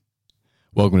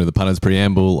Welcome to the Punters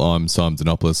Preamble. I'm Simon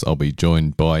Xenopoulos. I'll be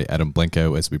joined by Adam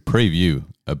Blenko as we preview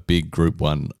a big Group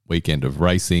 1 weekend of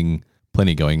racing.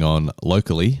 Plenty going on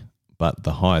locally, but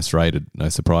the highest rated, no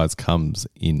surprise, comes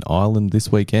in Ireland this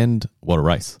weekend. What a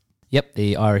race. Yep,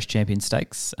 the Irish Champion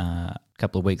Stakes. A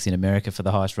couple of weeks in America for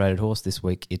the highest rated horse. This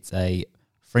week it's a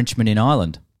Frenchman in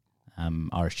Ireland,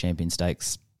 Irish Champion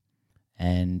Stakes.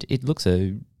 And it looks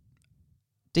a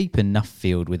deep enough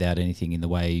field without anything in the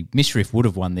way. Mishriff would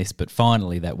have won this, but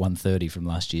finally that 130 from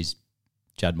last year's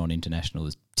Juddmonte International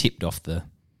has tipped off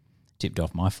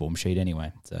my form sheet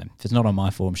anyway. So if it's not on my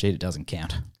form sheet, it doesn't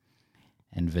count.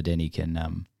 And Verdeni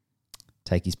can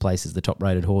take his place as the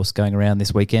top-rated horse going around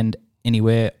this weekend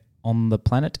anywhere on the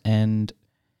planet, and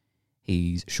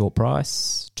he's short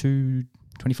price, $225,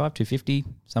 $250,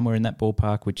 somewhere in that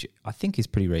ballpark, which I think is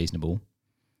pretty reasonable.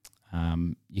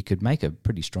 You could make a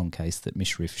pretty strong case that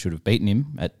Mishriff should have beaten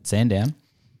him at Sandown.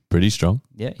 Pretty strong.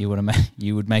 Yeah, you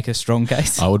would make a strong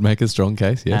case. I would make a strong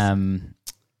case, yes.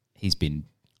 He's been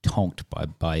tonked by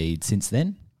Baaeed since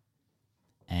then,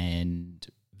 and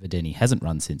Verdeni hasn't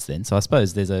run since then. So I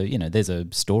suppose there's a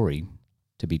story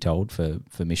to be told for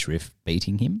Mishriff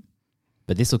beating him.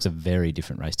 But this looks a very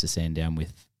different race to Sandown,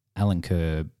 with Alan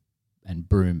Kerr and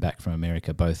Broome back from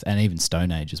America both, and even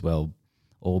Stone Age as well,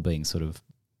 all being sort of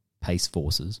pace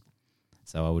forces.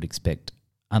 So I would expect,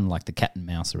 unlike the cat and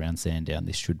mouse around Sandown,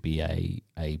 this should be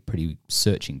a pretty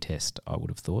searching test, I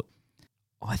would have thought.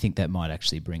 I think that might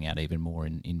actually bring out even more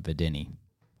in Verdeni,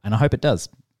 and I hope it does.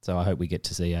 So I hope we get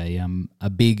to see a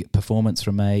big performance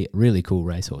from a really cool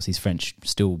racehorse. He's French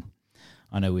still.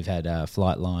 I know we've had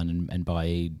Flightline and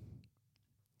Baaeed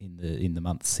in the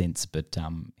months since, but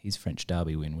his French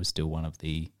Derby win was still one of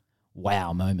the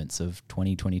wow moments of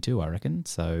 2022, I reckon.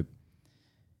 So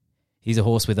he's a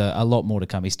horse with a lot more to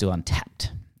come. He's still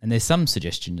untapped. And there's some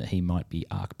suggestion that he might be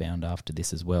arc-bound after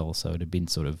this as well. So it had been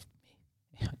sort of,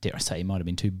 dare I say, he might have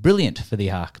been too brilliant for the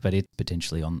arc, but it's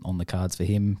potentially on the cards for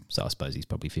him. So I suppose he's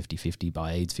probably 50-50.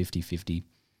 Baaeed's 50-50.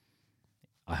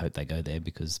 I hope they go there,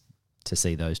 because to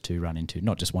see those two run into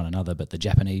not just one another, but the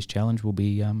Japanese challenge will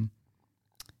be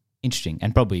interesting.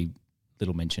 And probably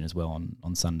little mention as well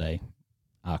on Sunday,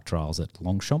 Arc Trials at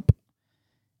Longchamp.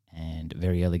 And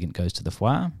Very Elegant goes to the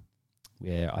Foire,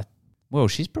 where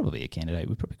she's probably a candidate.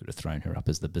 We probably could have thrown her up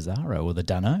as the Bizarro or the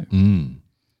Dunno.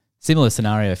 Similar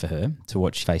scenario for her to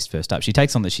what she faced first up. She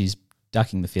takes on that she's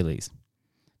ducking the fillies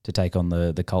to take on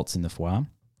the colts in the Foire.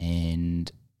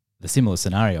 And the similar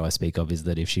scenario I speak of is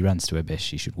that if she runs to her best,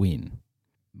 she should win.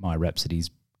 My Rhapsody's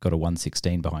got a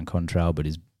 116 behind Contrail, but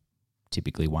is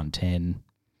typically 110.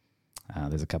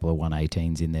 There's a couple of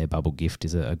 118s in there. Bubble Gift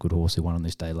is a good horse who won on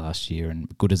this day last year,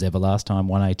 and good as ever last time,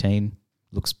 118.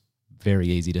 Looks very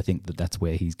easy to think that that's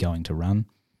where he's going to run.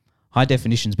 High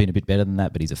Definition's been a bit better than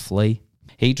that, but he's a flea.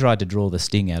 He tried to draw the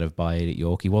sting out of Baaeed at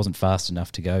York. He wasn't fast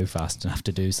enough to go, fast enough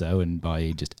to do so, and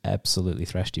Baaeed just absolutely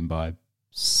thrashed him by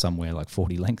somewhere like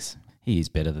 40 lengths. He is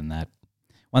better than that.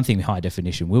 One thing High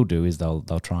Definition will do is they'll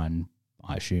try and,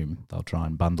 I assume, they'll try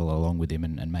and bundle along with him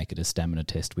and make it a stamina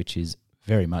test, which is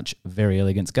very much Very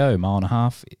Elegant's go. 1.5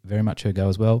 miles, very much her go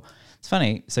as well. It's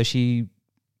funny, so she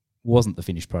wasn't the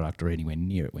finished product or anywhere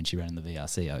near it when she ran in the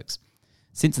VRC Oaks.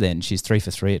 Since then, she's 3 for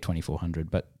 3 at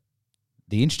 2,400, but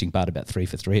the interesting part about 3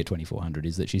 for 3 at 2,400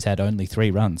 is that she's had only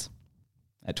 3 runs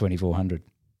at 2,400.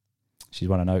 She's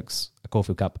won an Oaks, a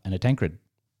Caulfield Cup and a Tancred.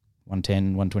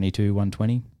 110, 122,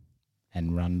 120,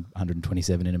 and run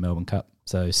 127 in a Melbourne Cup.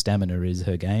 So stamina is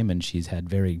her game, and she's had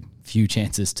very few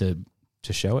chances to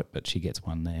show it, but she gets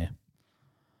one there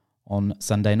on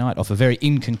Sunday night off a very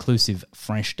inconclusive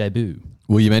French debut.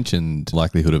 Well, you mentioned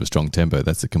likelihood of a strong tempo.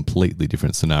 That's a completely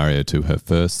different scenario to her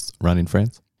first run in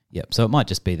France. Yep, so it might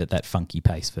just be that funky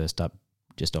pace first up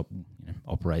just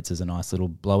operates as a nice little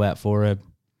blowout for her,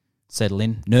 settle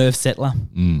in, nerve settler,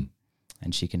 and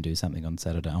she can do something on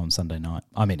Sunday night.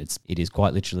 I mean, it is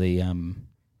quite literally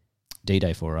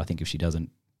D-Day for her. I think if she doesn't,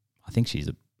 I think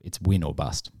it's win or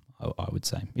bust, I would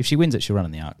say. If she wins it, she'll run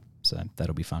in the Arc, so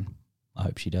that'll be fun. I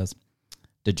hope she does.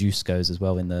 De Juice goes as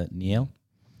well in the Niel.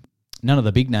 None of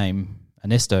the big name,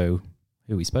 Ernesto,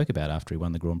 who we spoke about after he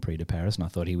won the Grand Prix de Paris, and I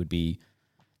thought he would be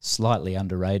slightly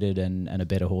underrated and a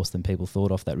better horse than people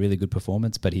thought off that really good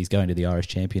performance, but he's going to the Irish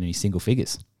Champion and he's single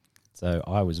figures. So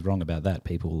I was wrong about that.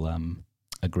 People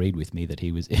agreed with me that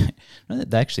he was...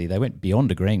 they went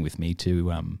beyond agreeing with me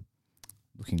to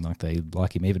looking like they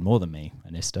like him even more than me,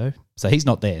 Ernesto. So he's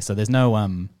not there. So there's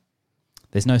no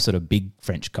sort of big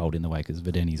French colt in the way, because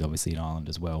Verdeni's obviously in Ireland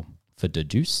as well for De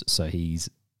Juice, so he's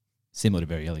similar to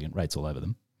Very Elegant, rates all over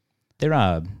them. There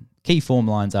are key form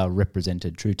lines are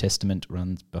represented. True Testament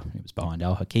runs, it was behind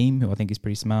Al Hakim, who I think is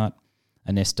pretty smart.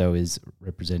 Ernesto is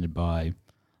represented by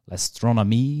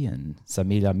L'Astronomie and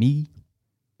Samilami,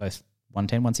 both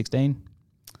 110, 116,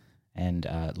 and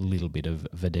a little bit of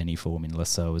Verdeni form in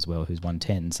Lasso as well, who's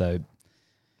 110. So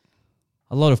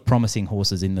a lot of promising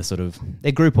horses in the sort of...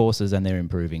 They're group horses and they're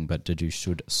improving, but Deju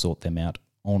should sort them out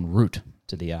en route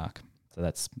to the Arc. So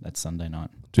that's Sunday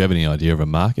night. Do you have any idea of a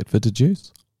market for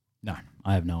Dejuice? No,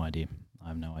 I have no idea.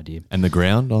 And the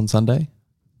ground on Sunday?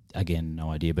 Again,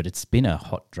 no idea, but it's been a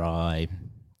hot, dry...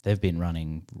 They've been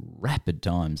running rapid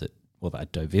times at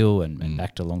Deauville and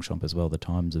back to Longchamp as well. The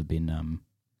times have been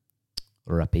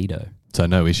rapido. So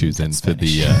no issues then for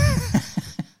the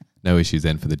no issues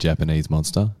then for the Japanese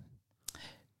monster?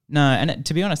 No, and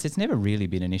to be honest, it's never really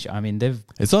been an issue. I mean,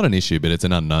 It's not an issue, but it's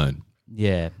an unknown.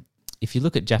 Yeah. If you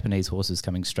look at Japanese horses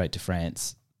coming straight to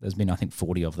France, there's been, I think,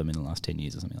 40 of them in the last 10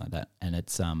 years or something like that. And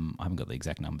it's I haven't got the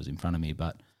exact numbers in front of me,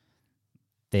 but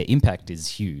their impact is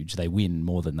huge. They win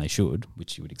more than they should,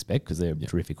 which you would expect because they're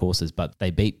terrific horses, but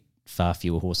they beat far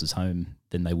fewer horses home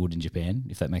than they would in Japan,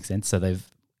 if that makes sense. So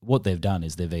what they've done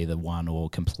is they've either won or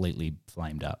completely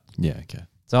flamed up. Yeah, okay.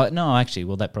 So, no, actually,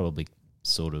 well, that probably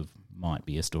sort of might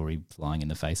be a story flying in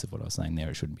the face of what I was saying there.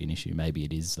 It shouldn't be an issue. Maybe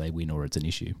it is they win or it's an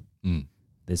issue.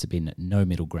 There's been no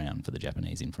middle ground for the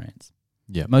Japanese in France.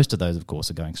 Yeah. Most of those, of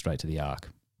course, are going straight to the Arc,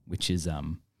 which is...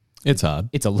 It's hard.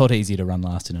 It's a lot easier to run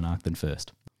last in an Arc than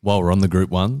first. While we're on the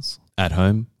Group 1s, at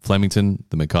home, Flemington,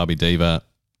 the Maccabi Diva,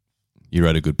 you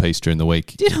wrote a good piece during the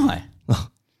week. Did I?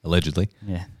 Allegedly.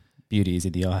 Yeah. Beauty is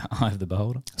in the eye of the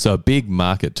beholder. So a big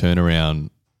market turnaround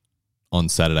on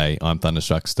Saturday. I'm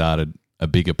Thunderstruck started a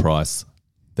bigger price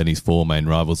than his four main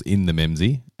rivals in the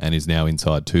Memsie and is now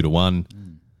inside 2-1.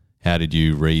 How did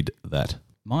you read that?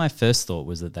 My first thought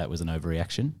was that was an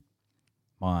overreaction.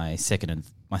 My second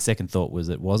thought was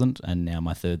it wasn't, and now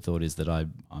my third thought is that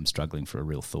I'm struggling for a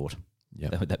real thought.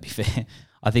 Yeah, would that be fair?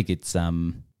 I think it's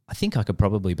I think I could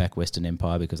probably back Western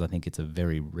Empire because I think it's a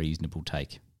very reasonable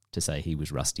take to say he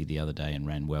was rusty the other day and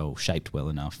ran well, shaped well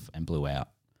enough, and blew out.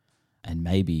 And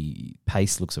maybe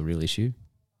pace looks a real issue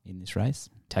in this race.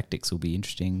 Tactics will be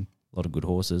interesting. A lot of good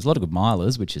horses, a lot of good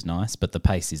milers, which is nice, but the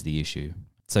pace is the issue.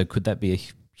 So could that be a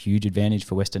huge advantage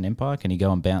for Western Empire? Can he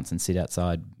go and bounce and sit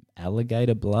outside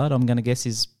Alligator Blood? I'm going to guess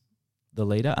is the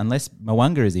leader, unless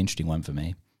Mwanga is the interesting one for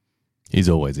me. He's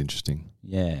always interesting.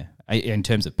 Yeah. In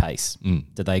terms of pace,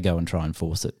 do they go and try and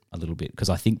force it a little bit? Because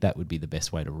I think that would be the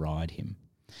best way to ride him.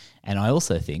 And I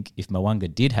also think if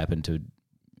Mwanga did happen to,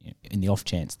 in the off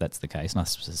chance that's the case, and I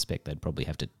suspect they'd probably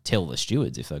have to tell the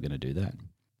stewards if they're going to do that.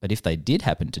 But if they did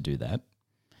happen to do that,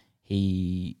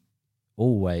 he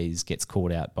always gets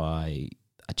caught out by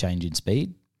a change in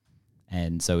speed.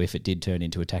 And so if it did turn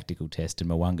into a tactical test and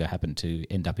Mwanga happened to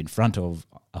end up in front of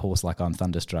a horse like I'm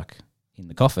Thunderstruck in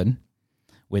the coffin,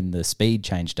 when the speed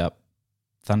changed up,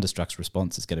 Thunderstruck's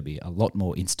response is going to be a lot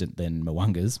more instant than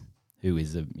Mwanga's, who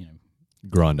is a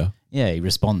grinder. Yeah, he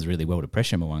responds really well to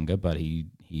pressure, Mwanga, but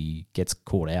he gets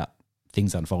caught out.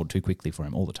 Things unfold too quickly for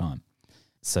him all the time.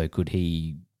 So could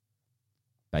he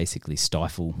basically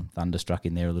stifle Thunderstruck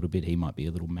in there a little bit? He might be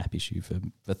a little map issue for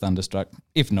Thunderstruck.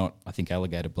 If not, I think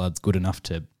Alligator Blood's good enough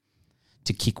to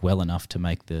kick well enough to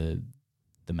make the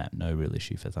map no real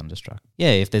issue for Thunderstruck.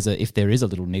 Yeah, if there is a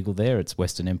little niggle there, it's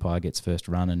Western Empire gets first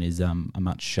run and is a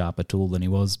much sharper tool than he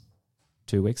was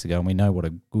 2 weeks ago, and we know what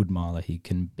a good miler he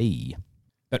can be.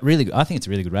 But really, I think it's a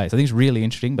really good race. I think it's really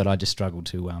interesting, but I just struggled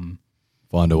to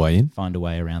find a way in, find a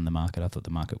way around the market. I thought the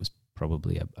market was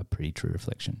probably a pretty true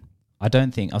reflection. I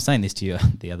don't think, I was saying this to you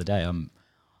the other day,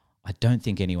 I don't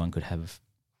think anyone could have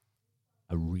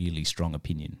a really strong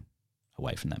opinion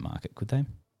away from that market, could they?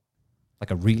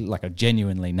 Like a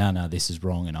genuinely, no, this is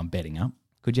wrong and I'm betting up.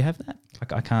 Could you have that?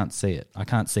 I can't see it. I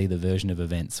can't see the version of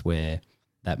events where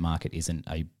that market isn't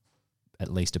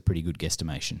at least a pretty good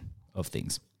guesstimation of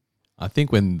things. I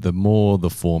think when the more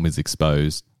the form is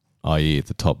exposed, i.e. at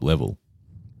the top level,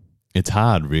 it's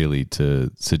hard really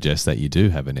to suggest that you do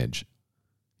have an edge.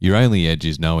 Your only edge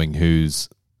is knowing who's,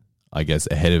 I guess,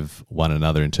 ahead of one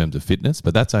another in terms of fitness,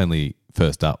 but that's only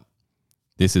first up.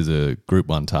 This is a Group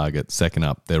 1 target. Second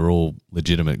up, they're all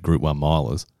legitimate Group 1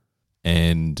 milers.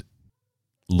 And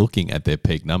looking at their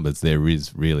peak numbers, there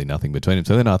is really nothing between them.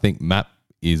 So then I think map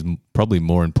is probably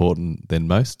more important than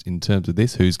most in terms of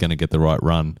this. Who's going to get the right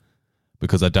run?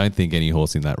 Because I don't think any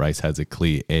horse in that race has a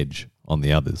clear edge on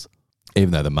the others, even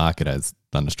though the market has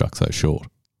Thunderstruck so short.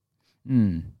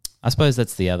 I suppose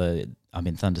that's the other... I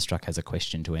mean, Thunderstruck has a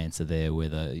question to answer there,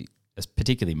 whether,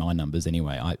 particularly my numbers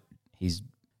anyway, he's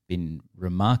been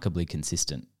remarkably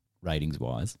consistent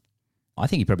ratings-wise. I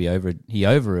think he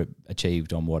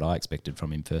overachieved on what I expected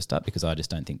from him first up, because I just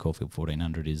don't think Caulfield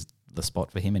 1400 is the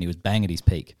spot for him, and he was bang at his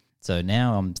peak. So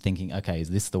now I'm thinking, okay, is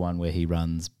this the one where he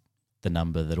runs the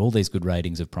number that all these good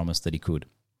ratings have promised that he could?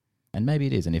 And maybe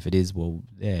it is. And if it is, well,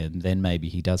 yeah, then maybe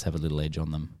he does have a little edge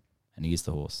on them and he is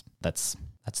the horse. That's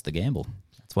the gamble.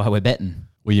 That's why we're betting.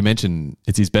 Well, you mentioned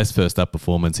it's his best first up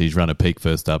performance. He's run a peak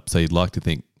first up, so you'd like to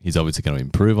think he's obviously going to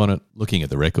improve on it. Looking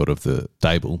at the record of the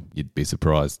stable, you'd be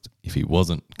surprised if he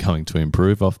wasn't going to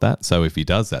improve off that. So if he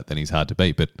does that, then he's hard to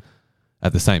beat. But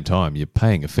at the same time, you're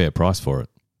paying a fair price for it.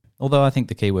 Although I think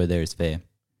the key word there is fair.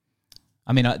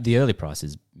 I mean, the early price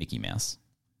is Mickey Mouse.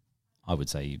 I would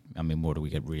say, I mean, what are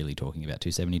we really talking about?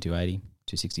 270, 280,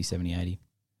 260, 70, 80?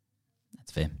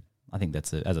 That's fair. I think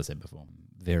that's, as I said before,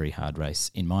 very hard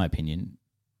race, in my opinion,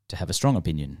 to have a strong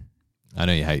opinion. I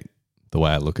know you hate the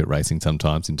way I look at racing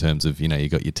sometimes in terms of, you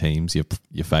got your teams,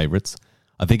 your favourites.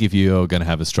 I think if you're going to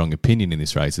have a strong opinion in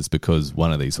this race, it's because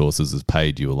one of these horses has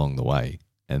paid you along the way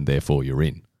and therefore you're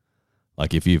in.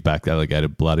 Like if you've backed Alligator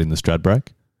Blood in the Stradbroke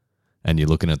and you're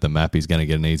looking at the map, he's going to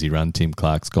get an easy run. Tim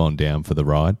Clark's gone down for the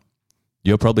ride.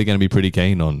 You're probably going to be pretty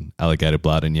keen on Alligator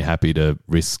Blood and you're happy to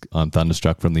risk I'm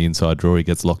Thunderstruck from the inside draw. He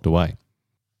gets locked away.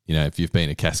 If you've been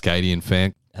a Cascadian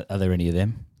fan. Are there any of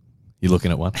them? You're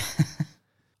looking at one?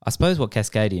 I suppose what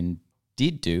Cascadian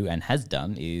did do and has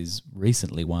done is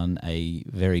recently won a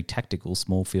very tactical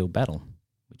small field battle,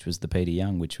 which was the Peter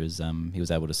Young, which was he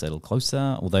was able to settle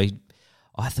closer, although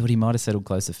I thought he might have settled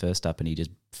closer first up and he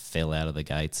just fell out of the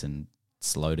gates and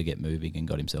slow to get moving and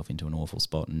got himself into an awful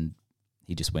spot, and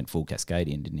he just went full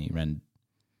Cascadian, didn't he? Ran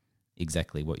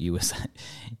exactly what you were saying.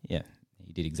 Yeah,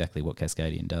 he did exactly what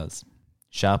Cascadian does.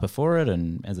 Sharper for it,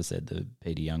 and as I said, the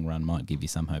Peter Young run might give you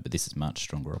some hope, but this is much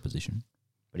stronger opposition.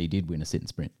 But he did win a sit and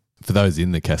sprint. For those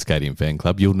in the Cascadian fan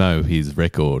club, you'll know his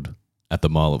record at the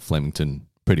Mile at Flemington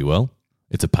pretty well.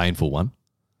 It's a painful one.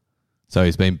 So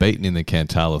he's been beaten in the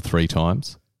Cantala 3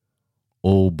 times,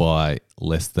 all by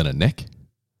less than a neck.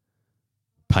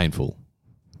 Painful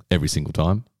every single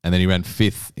time. And then he ran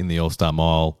 5th in the All-Star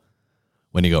Mile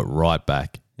when he got right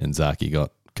back and Zaki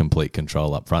got complete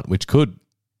control up front, which could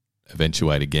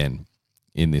eventuate again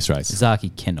in this race. Zaki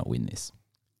cannot win this.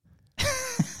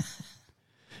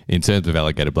 In terms of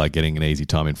Alligator Blood getting an easy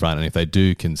time in front, and if they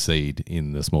do concede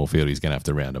in the small field, he's going to have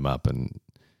to round them up. And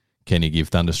can you give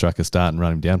Thunderstruck a start and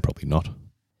run him down? Probably not.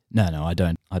 No, I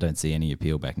don't. I don't see any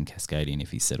appeal back in Cascadian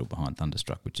if he's settled behind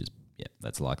Thunderstruck, which is,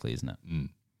 that's likely, isn't it? Mm.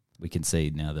 We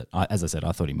concede now that, as I said,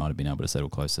 I thought he might have been able to settle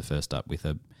closer first up with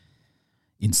a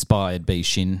inspired B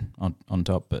Shin on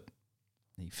top, but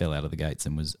he fell out of the gates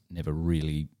and was never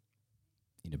really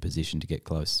in a position to get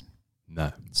close.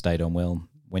 No. Stayed on well,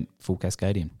 went full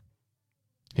Cascadian.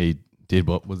 He did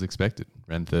what was expected.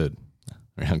 Ran 3rd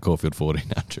around Caulfield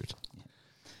 1400.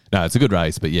 No, it's a good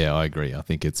race, but yeah, I agree. I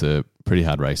think it's a pretty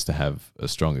hard race to have a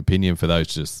strong opinion for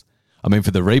those for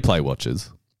the replay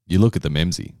watchers, you look at the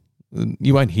Memsey,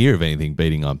 you won't hear of anything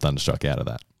beating I'm Thunderstruck out of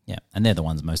that. Yeah, and they're the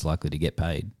ones most likely to get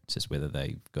paid. It's just whether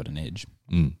they've got an edge.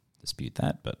 Dispute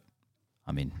that, but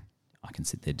I can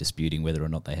sit there disputing whether or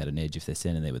not they had an edge. If they're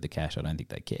sitting there with the cash, I don't think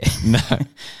they care. No.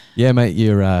 Yeah, mate,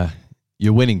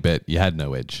 your winning bet, you had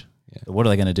no edge. Yeah. But what are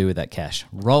they going to do with that cash?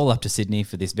 Roll up to Sydney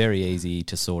for this very easy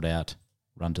to sort out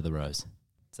run to the Rose.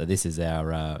 So this is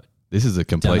our... this is a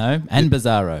complete... Dunno and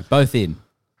Bizarro, both in.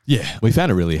 Yeah, we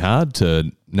found it really hard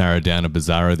to narrow down a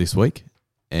Bizarro this week,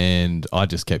 and I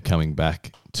just kept coming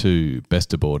back to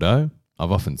Best of Bordeaux.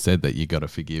 I've often said that you got to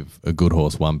forgive a good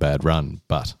horse one bad run,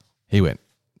 but he went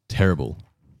terrible,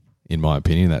 in my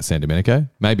opinion, that San Domenico.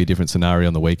 Maybe a different scenario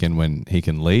on the weekend when he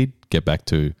can lead, get back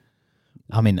to...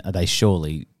 they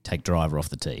surely take driver off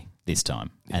the tee this time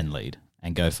and lead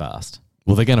and go fast.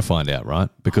 Well, they're going to find out, right?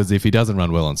 Because if he doesn't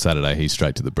run well on Saturday, he's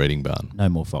straight to the breeding barn. No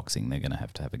more foxing. They're going to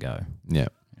have a go. Yeah.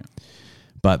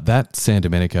 But that San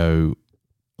Domenico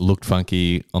looked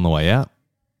funky on the way out.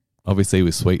 Obviously,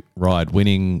 with Sweet Ride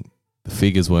winning, the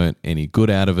figures weren't any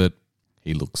good out of it.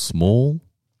 He looked small.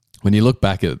 When you look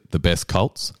back at the best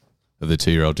colts of the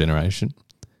 2-year-old generation,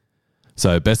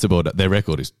 so Best of Bordeaux, their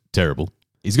record is terrible.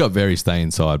 He's got very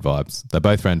stay-inside vibes. They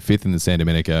both ran 5th in the San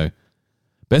Domenico.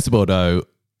 Best of Bordeaux,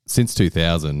 since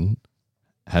 2000,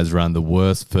 has run the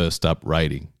worst first-up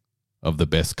rating of the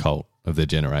best colt of their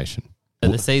generation. So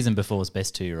the season before was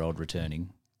Best 2-year-old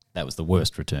returning. That was the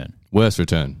worst return. Worst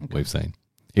return we've seen.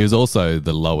 He was also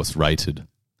the lowest rated.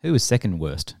 Who was second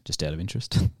worst, just out of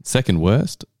interest? Second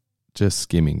worst, just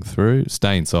skimming through,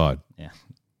 stay inside. Yeah,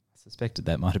 I suspected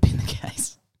that might have been the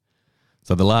case.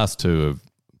 So the last two have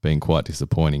been quite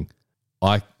disappointing.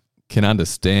 I can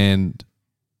understand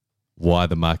why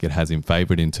the market has him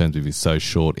favoured in terms of he's so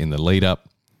short in the lead up.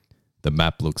 The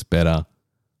map looks better,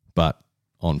 but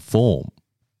on form,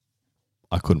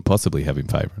 I couldn't possibly have him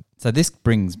favourite. So this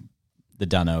brings the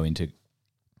Dunno into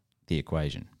the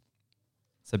equation.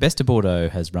 So Best of Bordeaux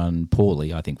has run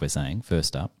poorly, I think we're saying,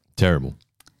 first up. Terrible.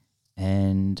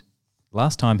 And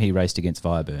last time he raced against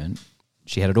Fireburn,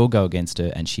 she had it all go against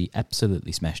her and she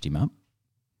absolutely smashed him up.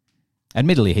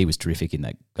 Admittedly, he was terrific in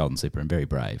that Golden Slipper and very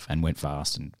brave and went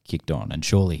fast and kicked on, and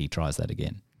surely he tries that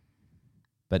again.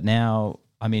 But now,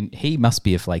 I mean, he must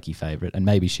be a flaky favourite, and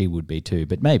maybe she would be too,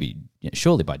 but maybe,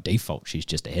 surely by default, she's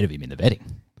just ahead of him in the betting.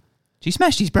 She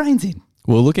smashed his brains in.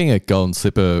 Well, looking at Golden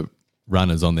Slipper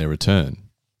runners on their return,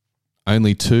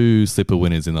 only 2 Slipper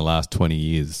winners in the last 20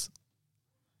 years,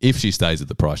 if she stays at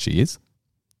the price she is,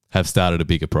 have started a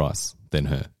bigger price than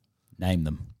her. Name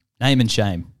them. Name and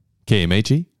shame.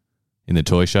 Kiyomichi in the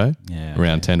toy show,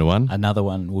 around 10 to 1. Another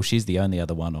one. Well, she's the only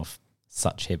other one off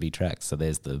such heavy tracks. So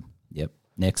there's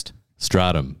next.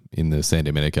 Stratum in the San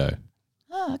Domenico.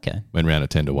 Oh, okay. Went round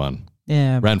at 10 to 1.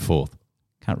 Yeah. Ran 4th.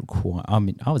 Can't quite. I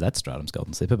mean, I was at Stratum's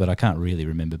Golden Slipper, but I can't really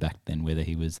remember back then whether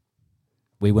he was.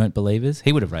 We weren't believers.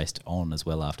 He would have raced on as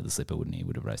well after the Slipper, wouldn't he? He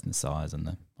would have raced in the size and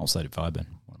the. Also did Fireburn.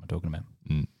 What am I talking about?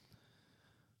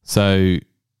 So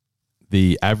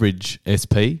the average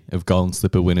SP of Golden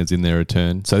Slipper winners in their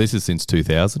return, so this is since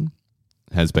 2000,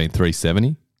 has been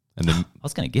 370. And then I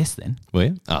was going to guess then. Were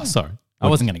you? Oh, sorry. I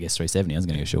wasn't going to guess 370. I was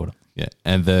going to go shorter. Yeah,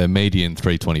 and the median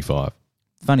 325.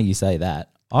 Funny you say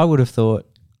that. I would have thought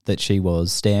that she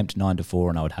was stamped 9 to 4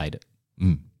 and I would hate it.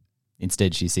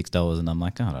 Instead, she's $6 and I'm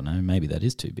like, I don't know, maybe that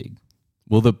is too big.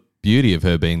 Well, the beauty of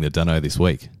her being the Dunno this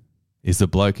week is the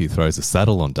bloke who throws a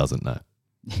saddle on doesn't know.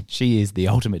 She is the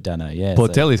ultimate Dunno, yeah.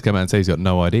 Portelli's come out and said he's got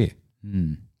no idea.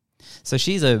 So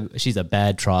she's a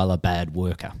bad trialer, bad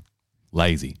worker.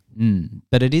 Lazy.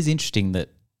 But it is interesting that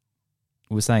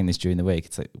we were saying this during the week.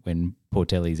 It's like when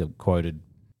Portelli's quoted,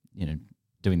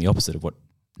 doing the opposite of what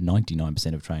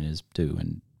 99% of trainers do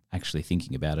and actually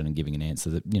thinking about it and giving an answer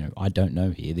that, I don't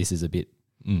know here. This is a bit.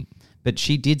 But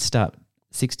she did start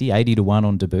 60, 80 to 1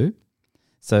 on debut.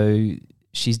 So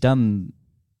she's done.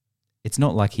 It's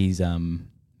not like he's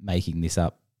making this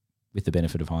up with the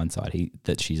benefit of hindsight.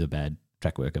 That she's a bad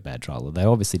track worker, bad trialer. They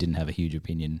obviously didn't have a huge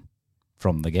opinion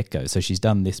from the get-go. So she's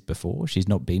done this before. She's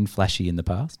not been flashy in the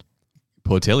past.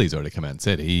 Portelli's already come out and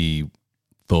said he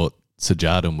thought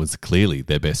Sajardin was clearly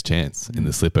their best chance in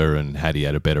the Slipper, and had he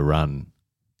had a better run,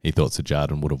 he thought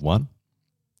Sajardin would have won.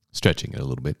 Stretching it a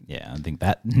little bit. Yeah, I think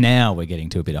that now we're getting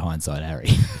to a bit of hindsight, Harry.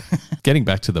 Getting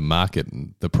back to the market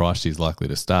and the price she's likely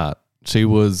to start, she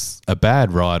was a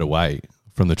bad ride away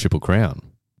from the Triple Crown.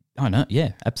 I know,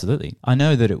 yeah, absolutely. I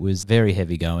know that it was very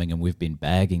heavy going and we've been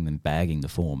bagging the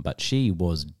form, but she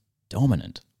was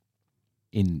dominant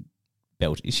in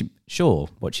belt. Sure,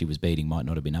 what she was beating might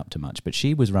not have been up to much, but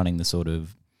she was running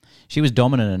she was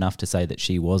dominant enough to say that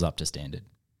she was up to standard.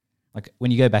 Like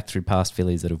when you go back through past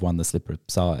fillies that have won the Slipper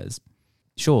size,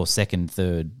 sure, 2nd,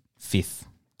 3rd, 5th,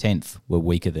 10th were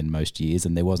weaker than most years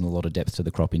and there wasn't a lot of depth to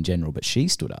the crop in general, but she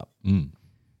stood up.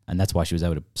 And that's why she was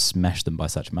able to smash them by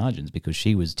such margins, because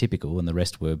she was typical and the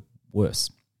rest were worse.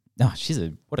 Oh,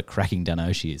 what a cracking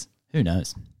Dunno she is. Who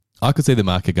knows? I could see the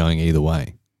market going either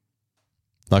way.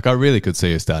 Like I really could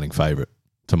see her starting favourite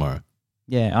tomorrow.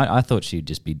 Yeah, I thought she'd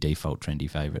just be default trendy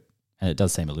favourite. And it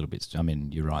does seem a little bit, I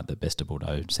mean, you're right, that Best of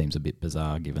Bordeaux seems a bit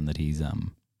bizarre given that he's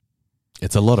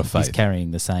it's a lot of faith. He's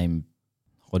carrying the same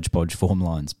hodgepodge form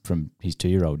lines from his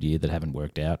 2-year-old year that haven't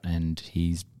worked out, and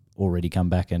he's already come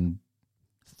back and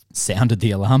sounded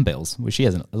the alarm bells. Well,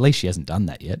 at least she hasn't done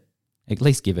that yet. At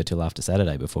least give her till after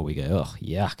Saturday before we go, oh,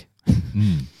 yuck.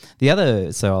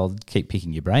 So I'll keep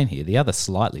picking your brain here. The other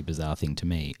slightly bizarre thing to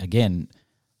me, again,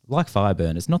 like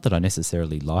Fireburn, it's not that I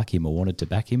necessarily like him or wanted to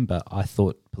back him, but I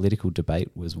thought Political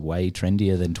Debate was way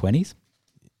trendier than 20s.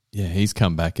 Yeah, he's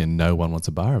come back and no one wants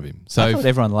a bar of him. So I thought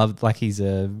everyone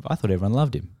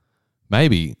loved him.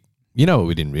 Maybe, you know what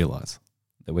we didn't realise?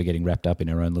 That we're getting wrapped up in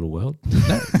our own little world.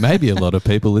 No, maybe a lot of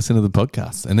people listen to the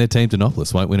podcast and their team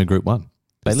Dinopolis won't win a Group 1.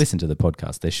 They listen to the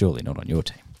podcast. They're surely not on your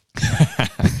team.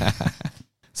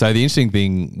 So the interesting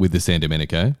thing with the San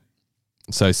Domenico,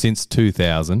 so since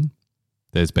 2000,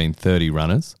 there's been 30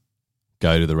 runners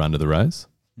go to the Run to the Rose.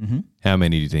 How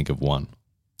many do you think have won?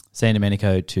 San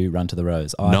Domenico to Run to the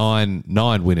Rose. Nine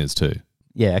winners too.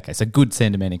 Yeah, okay. So good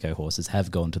San Domenico horses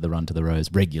have gone to the Run to the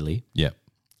Rose regularly. Yeah.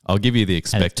 I'll give you the And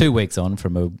expected. it's 2 weeks on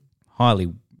from a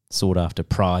highly sought after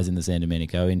prize in the San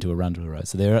Domenico into a Run to the Rose.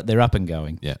 So they're up and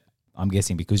going. Yeah. I'm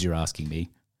guessing because you're asking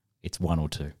me, it's 1 or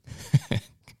 2.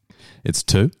 It's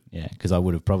 2? Yeah, because I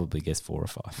would have probably guessed 4 or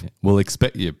 5. Yeah. Well,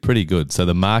 you're pretty good. So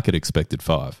the market expected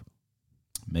 5.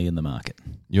 Me and the market.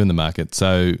 You in the market.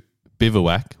 So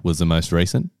Bivouac was the most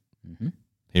recent.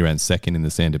 He ran 2nd in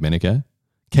the San Domenico.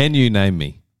 Can you name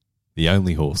me the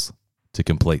only horse to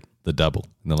complete the double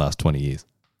in the last 20 years.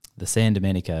 The San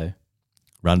Domenico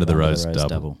Run to the Run Rose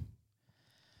double.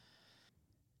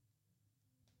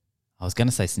 I was going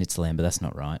to say Snitzeland, but that's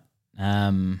not right.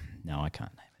 No, I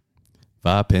can't name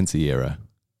Va Pensiero.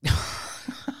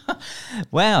 it.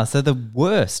 Wow, so the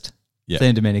worst Yeah.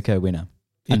 San Domenico winner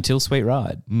until Sweet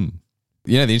Ride. Mm.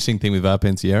 You know the interesting thing with Va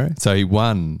Pensiero? So he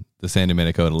won the San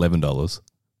Domenico at $11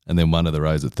 and then won to the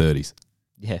Rose at 30s.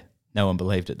 Yeah, no one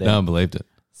believed it then. No one believed it.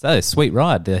 So, Sweet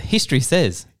Ride, the history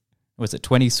says, was it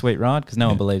 20 Sweet Ride? Because no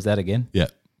one believes that again. Yeah.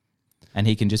 And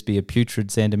he can just be a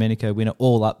putrid San Domenico winner,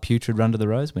 all up putrid Run to the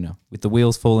Rose winner, with the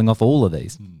wheels falling off all of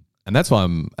these. And that's why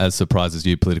I'm as surprised as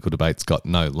you. Political Debate's got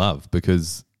no love,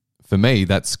 because for me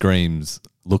that screams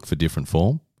look for different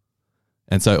form.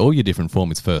 And so all your different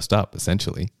form is first up,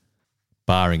 essentially,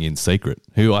 barring In Secret,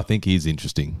 who I think is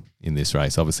interesting in this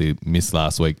race. Obviously missed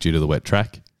last week due to the wet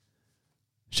track.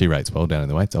 She rates well down in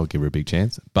the weights. I'll give her a big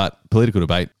chance. But Political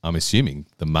Debate, I'm assuming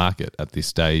the market at this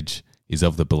stage is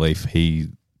of the belief he's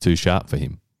too sharp for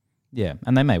him. Yeah,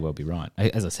 and they may well be right.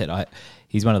 As I said,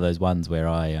 he's one of those ones where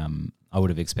I would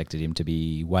have expected him to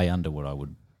be way under what I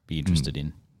would be interested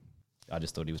in. I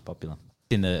just thought he was popular.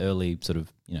 In the early sort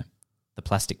of, the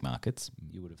plastic markets,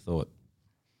 you would have thought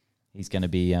he's going to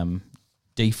be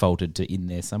defaulted to in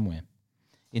there somewhere.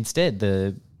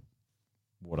 Instead,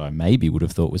 what I maybe would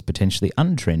have thought was potentially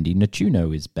untrendy,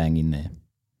 Nettuno is bang in there.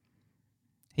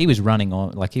 He was running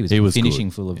on, like he was finishing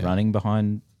good. full of running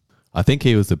behind. I think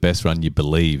he was the best run you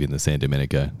believe in the San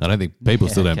Domenico. I don't think people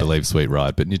still don't believe Sweet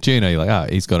Ride, but Nettuno, you're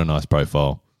like, he's got a nice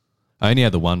profile. I only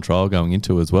had the one trial going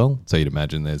into as well, so you'd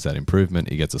imagine there's that improvement.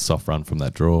 He gets a soft run from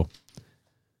that draw.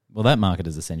 Well, that market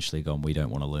has essentially gone, we don't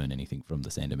want to learn anything from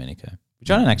the San Domenico,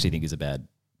 which I don't actually think is a bad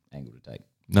angle to take.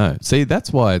 No. See,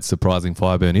 that's why it's surprising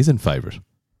Fireburn isn't favourite.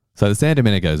 So the San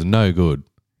Domenico's are no good,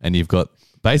 and you've got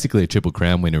basically a Triple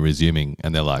Crown winner resuming,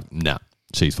 and they're like, nah,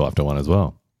 she's 5-1 as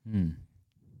well.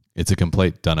 It's a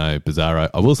complete dunno, bizarro.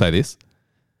 I will say this.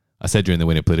 I said during the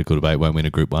Winner Political Debate won't win a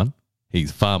Group 1.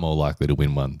 He's far more likely to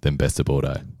win one than Best of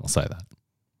Bordeaux. I'll say that.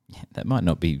 Yeah, that might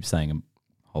not be saying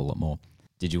a whole lot more.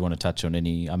 Did you want to touch on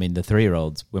any, the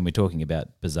 3-year-olds, when we're talking about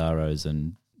Bizarros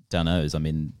and Dunnos,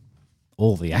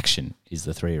 all the action is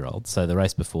the 3-year-olds. So the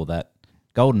race before that,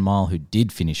 Golden Mile, who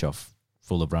did finish off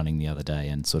full of running the other day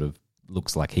and sort of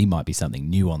looks like he might be something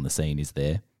new on the scene, is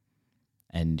there.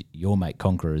 And your mate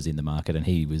Conqueror is in the market, and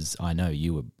I know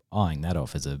you were eyeing that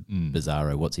off as a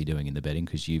bizarro. What's he doing in the betting?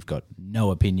 Because you've got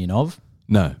no opinion of.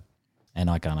 No. And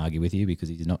I can't argue with you because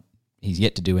he's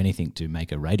yet to do anything to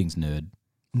make a ratings nerd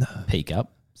peak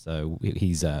up. So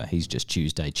he's just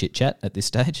Tuesday chit-chat at this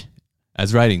stage.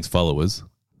 As ratings followers,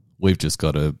 we've just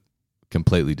got to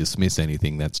completely dismiss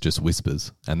anything that's just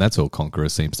whispers. And that's all Conqueror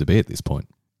seems to be at this point.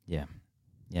 Yeah.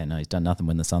 Yeah, no, he's done nothing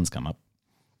when the sun's come up.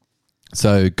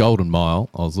 So Golden Mile,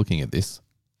 I was looking at this,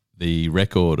 the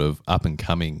record of up and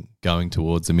coming going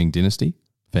towards the Ming Dynasty,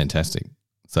 fantastic.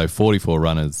 So 44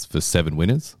 runners for 7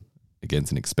 winners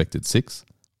against an expected 6.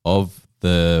 Of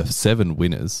the 7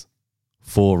 winners,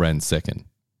 4 ran second,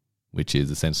 which is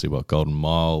essentially what Golden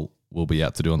Mile will be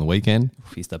out to do on the weekend.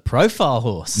 He's the profile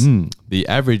horse. The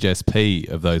average SP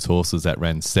of those horses that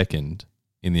ran second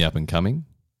in the up and coming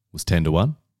was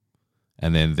 10-1.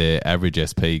 And then their average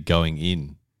SP going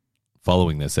in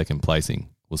following their second placing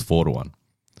was 4-1,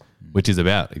 which is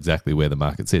about exactly where the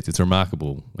market sits. It's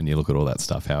remarkable when you look at all that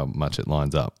stuff, how much it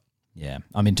lines up. Yeah.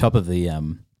 Top of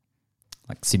the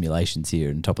simulations here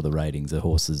and top of the ratings, the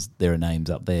horses, there are names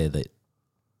up there that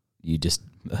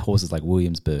horses like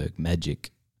Williamsburg, Magic,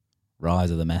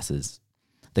 Rise of the Masses,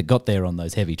 that got there on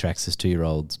those heavy tracks as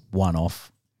 2-year-olds, one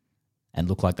off, and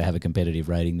look like they have a competitive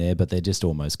rating there, but they're just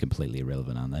almost completely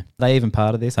irrelevant, aren't they? Are they even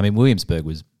part of this? Williamsburg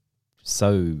was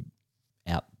so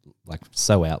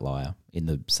outlier in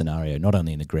the scenario, not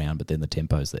only in the ground, but then the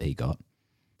tempos that he got.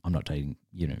 I'm not taking,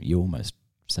 you almost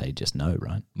say just no,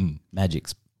 right?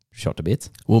 Magic's shot to bits.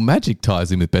 Well, Magic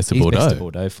ties in with Best of Bordeaux. Best of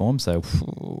Bordeaux form, so...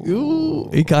 Ooh,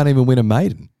 he can't even win a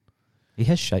maiden. He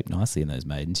has shaped nicely in those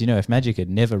maidens. If Magic had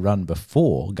never run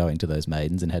before going to those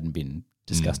maidens and hadn't been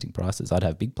disgusting prices, I'd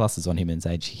have big pluses on him and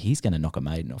say, he's going to knock a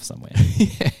maiden off somewhere.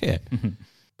 Yeah.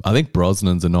 I think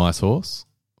Brosnan's a nice horse,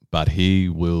 but he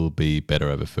will be better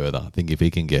over further. I think if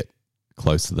he can get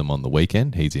close to them on the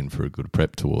weekend, he's in for a good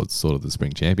prep towards sort of the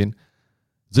spring champion.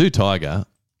 Zoo Tiger,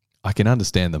 I can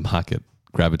understand the market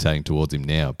gravitating towards him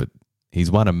now, but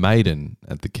he's won a maiden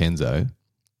at the Kenzo,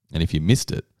 and if you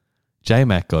missed it,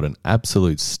 J-Mac got an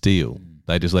absolute steal.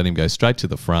 They just let him go straight to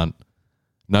the front,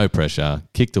 no pressure,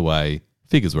 kicked away,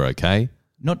 figures were okay.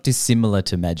 Not dissimilar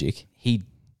to Magic. He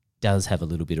does have a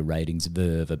little bit of ratings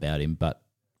verve about him, but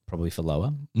probably for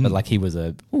lower. But like he was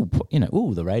the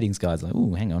ratings guys like,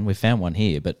 hang on, we found one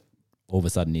here. But all of a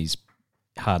sudden he's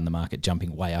hard in the market,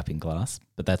 jumping way up in class.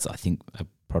 But that's, I think, a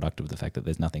product of the fact that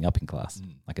there's nothing up in class.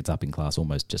 Like it's up in class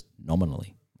almost just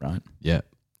nominally, right? Yeah.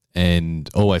 And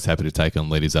always happy to take on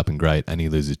leaders up in grade, and he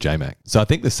loses J-Mac. So I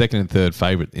think the second and third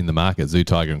favourite in the market, Zoo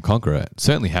Tiger and Conqueror,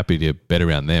 certainly happy to bet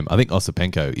around them. I think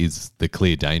Osipenko is the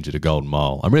clear danger to Golden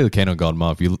Mile. I'm really keen on Golden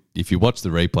Mile. If you watch the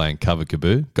replay and cover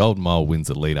Kaboo, Golden Mile wins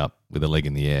the lead up with a leg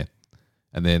in the air.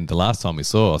 And then the last time we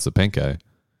saw Osipenko,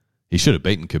 he should have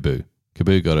beaten Kaboo.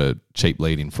 Kaboo got a cheap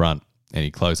lead in front and he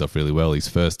closed off really well. He's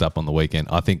first up on the weekend.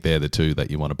 I think they're the two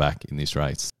that you want to back in this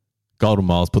race. Golden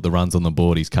Mile's put the runs on the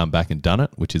board. He's come back and done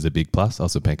it, which is a big plus.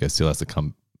 Osipenko still has to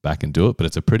come back and do it, but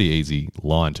it's a pretty easy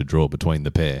line to draw between the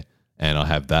pair. And I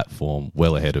have that form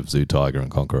well ahead of Zoo Tiger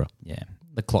and Conqueror. Yeah.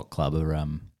 The Clock Club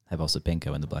have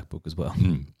Osipenko in the Black Book as well.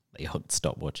 The odd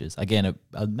stopwatches. Again,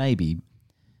 maybe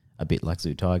a bit like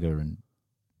Zoo Tiger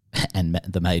and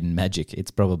the Maiden Magic. It's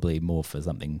probably more for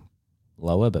something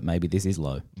lower, but maybe this is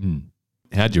low.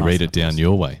 How'd you read it down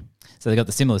your way? So they got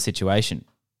the similar situation.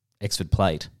 Exford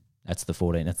Plate. That's the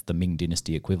 14. That's the Ming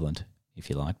Dynasty equivalent, if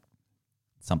you like.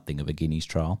 Something of a Guineas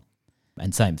trial.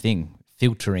 And same thing,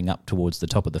 filtering up towards the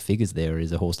top of the figures there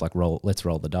is a horse like Let's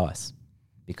Roll the Dice,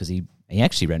 because he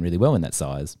actually ran really well in that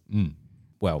size.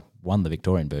 Well, won the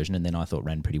Victorian version, and then I thought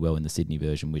ran pretty well in the Sydney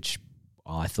version, which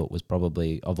I thought was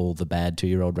probably, of all the bad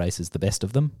 2-year-old races, the best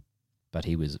of them. But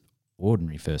he was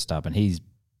ordinary first up, and he's,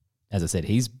 as I said,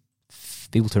 he's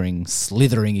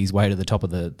slithering his way to the top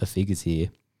of the figures here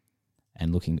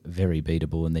and looking very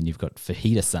beatable. And then you've got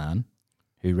Fajita-san,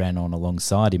 who ran on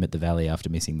alongside him at the Valley after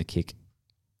missing the kick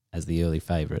as the early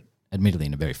favourite, admittedly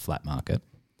in a very flat market.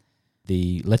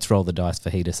 The Let's Roll the Dice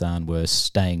Fajita-san were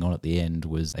staying on at the end.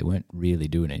 They weren't really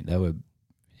doing it.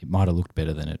 It might have looked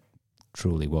better than it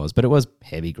truly was, but it was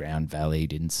heavy ground, Valley,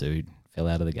 didn't suit, fell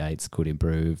out of the gates, could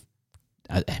improve.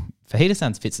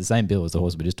 Fajita-san fits the same bill as the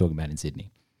horse we were just talking about in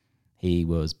Sydney. He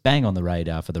was bang on the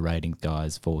radar for the ratings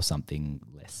guys for something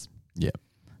less. Yeah.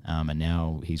 And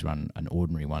now he's run an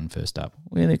ordinary one first up,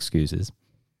 with excuses.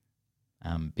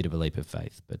 Bit of a leap of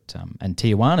faith. But and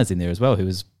Tijuana's in there as well, who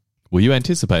was... Well, you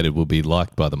anticipated will be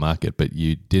liked by the market, but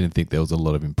you didn't think there was a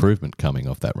lot of improvement coming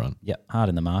off that run. Yep, hard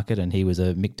in the market, and he was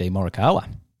a Mick D. Morikawa,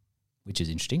 which is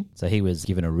interesting. So he was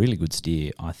given a really good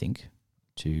steer, I think,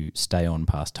 to stay on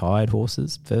past tired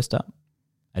horses first up.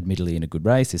 Admittedly in a good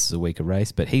race, this is a weaker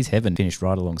race, but he's heaven finished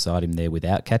right alongside him there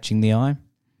without catching the eye.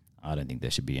 I don't think there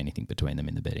should be anything between them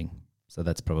in the betting. So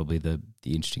that's probably the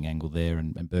interesting angle there.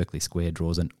 And Berkeley Square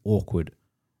draws an awkward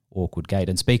gate.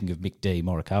 And speaking of Mick D,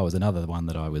 Morikawa was another one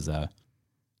that I was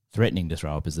threatening to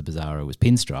throw up as the Bizarro was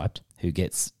Pinstriped, who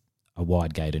gets a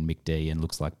wide gate and Mick D and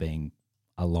looks like being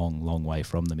a long, long way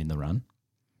from them in the run.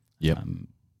 Yep.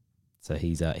 So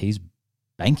he's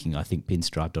banking, I think,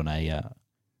 Pinstriped on a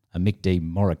Mick D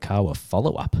Morikawa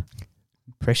follow-up.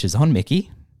 Pressure's on,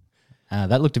 Mickey.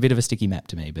 That looked a bit of a sticky map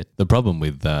to me. But the problem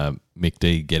with Mick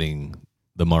D getting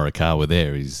the Morikawa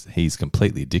there is he's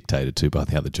completely dictated to by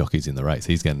the other jockeys in the race.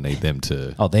 He's going to need them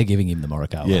to... Oh, they're giving him the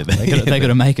Morikawa. Yeah, they got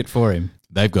to make it for him.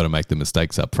 They've got to make the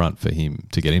mistakes up front for him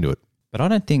to get into it. But I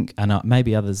don't think, and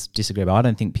maybe others disagree, but I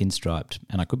don't think Pinstriped,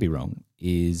 and I could be wrong,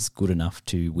 is good enough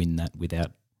to win that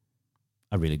without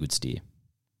a really good steer.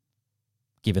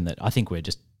 Given that I think we're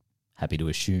just happy to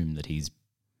assume that he's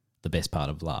the best part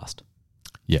of last.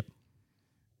 Yep.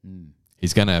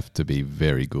 He's going to have to be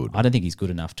very good. I don't think he's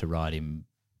good enough to ride him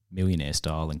millionaire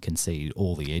style and concede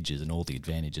all the edges and all the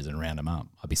advantages and round him up.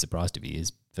 I'd be surprised if he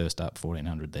is first up,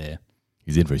 1400 there.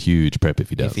 He's in for a huge prep if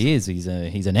he does. If he is, he's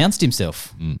announced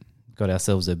himself. Probably got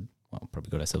ourselves a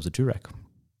Toorak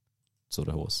sort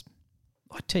of horse.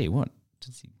 I tell you what,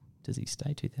 does he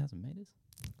stay 2,000 metres?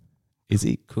 Is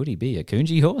he? Could he be a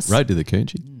Coonji horse? Road to the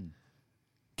Coonji.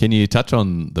 Can you touch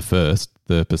on the first,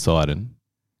 the Poseidon,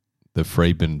 the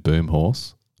Freedman Boom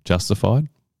horse, Justified?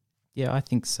 Yeah, I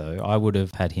think so. I would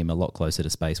have had him a lot closer to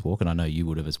Spacewalk, and I know you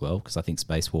would have as well, because I think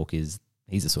Spacewalk he's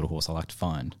the sort of horse I like to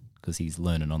find, because he's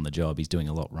learning on the job. He's doing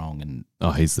a lot wrong. And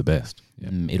he's the best.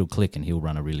 Yep. It'll click and he'll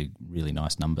run a really, really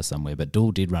nice number somewhere. But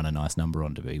Dool did run a nice number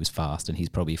on Debut. He was fast, and he's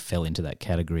probably fell into that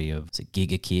category of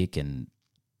Giga Kick and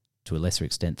to a lesser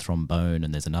extent Thrombone,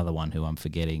 and there's another one who I'm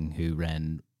forgetting who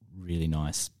ran really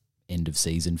nice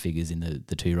end-of-season figures in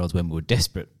the 2-year-olds when we were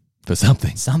desperate. For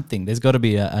something. Something. There's got to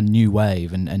be a new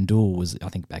wave, and Dool was, I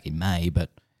think, back in May, but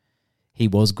he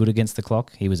was good against the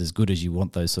clock. He was as good as you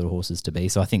want those sort of horses to be.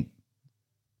 So I think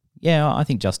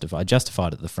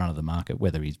Justified at the front of the market,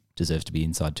 whether he deserves to be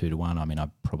inside 2-1. I mean,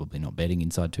 I'm probably not betting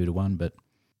inside 2-1, but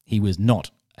he was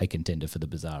not a contender for the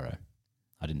Bizarro.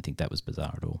 I didn't think that was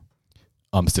bizarre at all.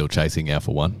 I'm still chasing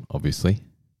Alpha One, obviously.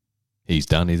 He's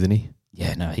done, isn't he?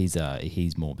 Yeah, no,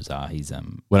 he's more bizarre. He's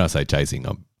When I say chasing,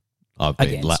 I've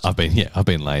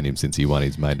been laying him since he won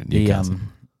his maiden at Newcastle.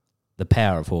 The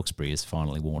power of Hawkesbury has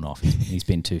finally worn off. He's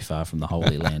been too far from the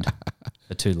Holy Land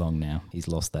for too long now. He's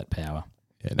lost that power.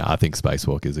 Yeah, no, I think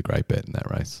Spacewalk is a great bet in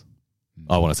that race.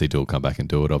 I want to see Dool come back and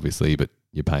do it, obviously, but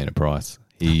you're paying a price.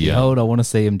 I want to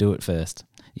see him do it first.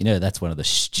 You know, that's one of the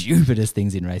stupidest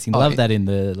things in racing. Love that in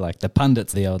the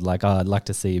pundits, I'd like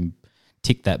to see him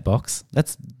tick that box.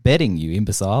 That's betting, you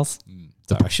imbeciles.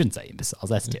 Sorry, I shouldn't say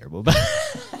imbeciles. That's terrible. But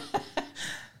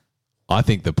I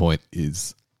think the point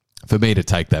is, for me to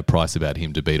take that price about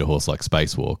him to beat a horse like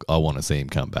Spacewalk, I want to see him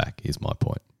come back, is my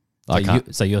point.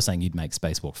 So you're saying you'd make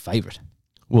Spacewalk favourite?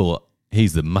 Well,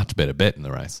 he's the much better bet in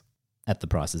the race. At the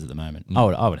prices at the moment.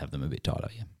 I would have them a bit tighter,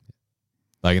 yeah.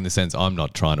 Like, in the sense, I'm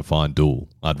not trying to find Dool.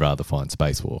 I'd rather find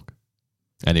Spacewalk.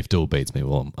 And if Dool beats me,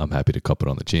 well, I'm happy to cop it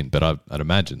on the chin. But I'd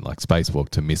imagine, like, Spacewalk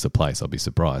to miss a place, I'll be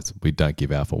surprised. We don't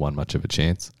give Alpha One much of a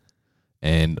chance.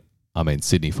 And, I mean,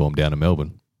 Sydney form down to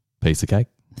Melbourne. Piece of cake.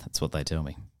 That's what they tell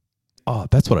me. Oh,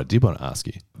 that's what I did want to ask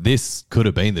you. This could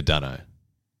have been the Dunno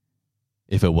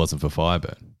if it wasn't for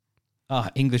Fireburn. Oh,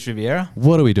 English Riviera?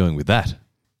 What are we doing with that?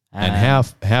 And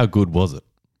how good was it?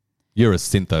 You're a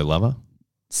Syntho lover.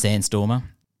 Sandstormer.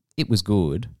 It was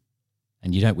good.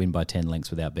 And you don't win by 10 lengths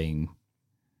without being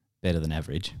better than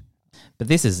average. But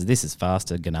this is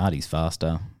faster. Gennadi's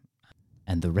faster.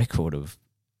 And the record of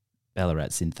Ballarat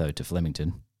Syntho to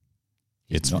Flemington,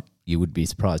 you would be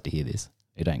surprised to hear this.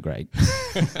 It ain't great.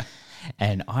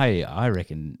 And I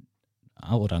reckon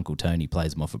old Uncle Tony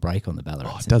plays them off a break on the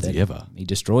Ballarat. Does he ever? He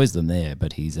destroys them there,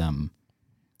 but his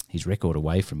record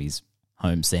away from his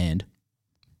home sand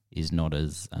is not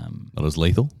as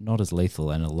lethal. Not as lethal,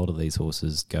 and a lot of these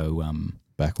horses go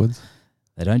backwards.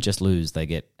 They don't just lose; they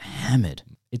get hammered.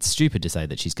 It's stupid to say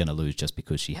that she's going to lose just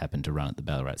because she happened to run at the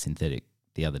Ballarat Synthetic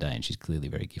the other day, and she's clearly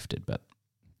very gifted. But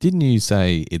didn't you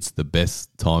say it's the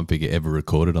best time figure ever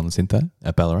recorded on the Syntho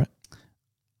at Ballarat?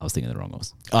 I was thinking of the wrong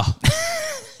horse. Oh.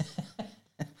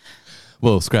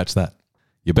 Well, scratch that.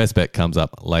 Your best bet comes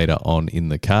up later on in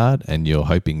the card, and you're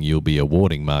hoping you'll be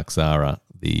awarding Mark Zara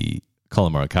the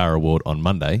Colin Morikawa Award on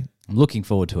Monday. I'm looking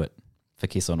forward to it for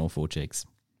Kiss on All Four Cheeks.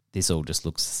 This all just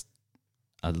looks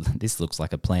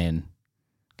like a plan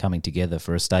coming together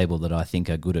for a stable that I think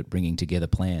are good at bringing together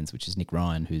plans, which is Nick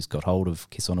Ryan, who's got hold of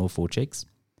Kiss on All Four Cheeks.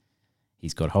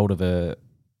 He's got hold of her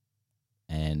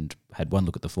and had one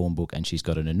look at the form book, and she's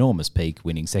got an enormous peak,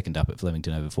 winning second up at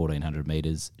Flemington over 1,400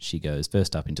 metres. She goes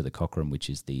first up into the Cochrane, which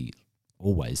is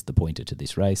always the pointer to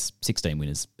this race. 16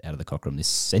 winners out of the Cochrane this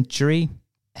century,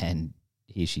 and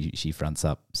here she fronts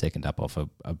up second up off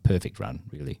a perfect run,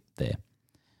 really, there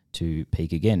to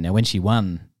peak again. Now, when she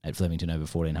won at Flemington over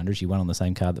 1,400, she won on the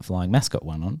same card that Flying Mascot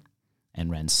won on and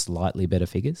ran slightly better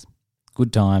figures.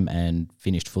 Good time and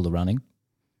finished fuller running.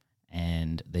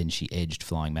 And then she edged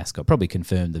Flying Mascot, probably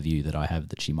confirmed the view that I have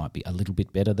that she might be a little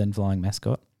bit better than Flying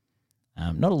Mascot.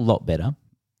 Not a lot better,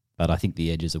 but I think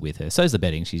the edges are with her. So's the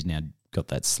betting. She's now got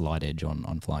that slight edge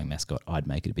on Flying Mascot. I'd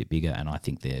make it a bit bigger, and I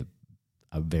think they're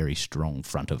a very strong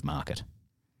front of market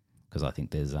because I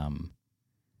think there's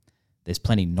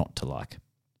plenty not to like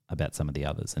about some of the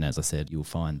others. And as I said, you'll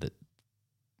find that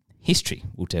history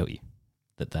will tell you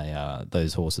that they are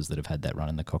those horses that have had that run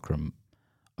in the Cochrane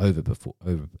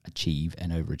overachieve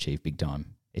and overachieve big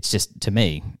time. It's just, to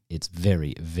me, it's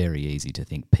very, very easy to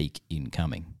think peak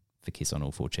incoming for Kiss on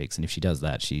All Four Cheeks. And if she does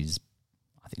that,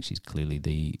 I think she's clearly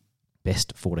the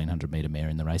best 1,400 metre mare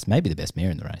in the race, maybe the best mare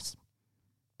in the race,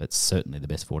 but certainly the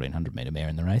best 1,400 metre mare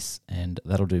in the race. And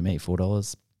that'll do me.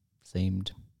 $4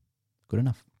 seemed good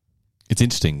enough. It's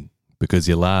interesting because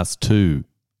your last two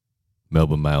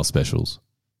Melbourne Mail specials,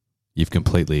 you've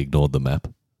completely ignored the map.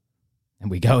 And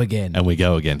we go again.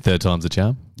 Third time's a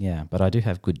charm. Yeah, but I do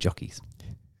have good jockeys.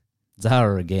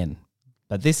 Zara again.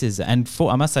 But this is, I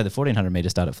must say the 1,400 metre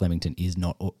start at Flemington is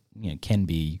not, can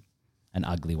be an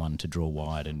ugly one to draw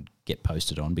wide and get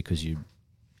posted on because you're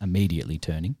immediately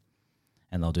turning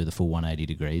and they'll do the full 180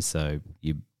 degrees. So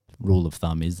your rule of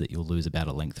thumb is that you'll lose about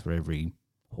a length for every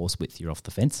horse width you're off the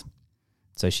fence.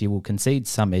 So she will concede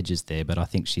some edges there, but I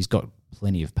think she's got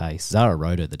plenty of pace. Zara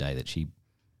rode her the day that she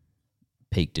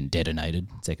peaked and detonated,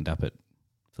 second up at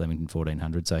Flemington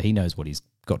 1,400. So he knows what he's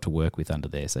got to work with under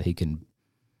there. So he can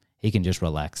just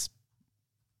relax,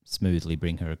 smoothly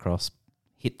bring her across,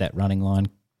 hit that running line,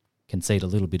 concede a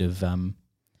little bit of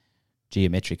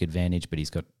geometric advantage, but he's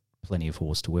got plenty of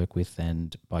horse to work with.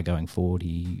 And by going forward,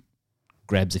 he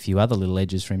grabs a few other little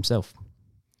edges for himself.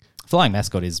 Flying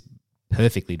Mascot is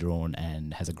perfectly drawn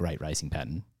and has a great racing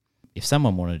pattern. If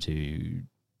someone wanted to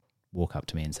walk up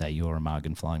to me and say, your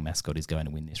Amargan Flying Mascot is going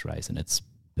to win this race, and it's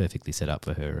perfectly set up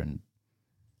for her, and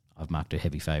I've marked a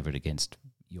heavy favourite against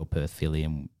your Perth filly,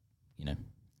 and, you know,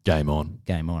 Game on.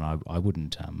 I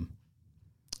wouldn't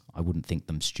think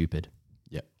them stupid.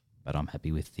 Yep. But I'm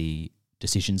happy with the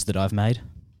decisions that I've made.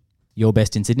 Your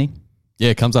best in Sydney? Yeah,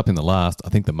 it comes up in the last. I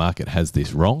think the market has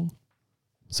this wrong.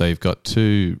 So you've got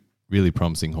two really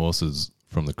promising horses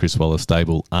from the Chris Waller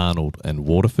stable, Arnold and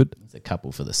Waterford. There's a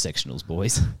couple for the sectionals,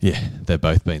 boys. Yeah, they've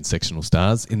both been sectional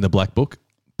stars in the Black Book.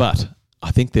 But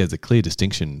I think there's a clear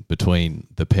distinction between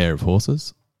the pair of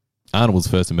horses. Arnold's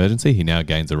first emergency, he now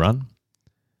gains a run,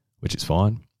 which is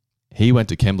fine. He went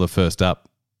to Kembla first up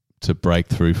to break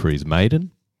through for his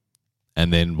maiden.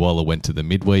 And then Waller went to the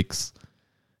midweeks.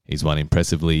 He's won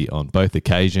impressively on both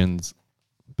occasions.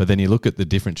 But then you look at the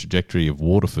different trajectory of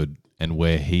Waterford and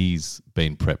where he's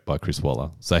been prepped by Chris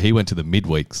Waller. So he went to the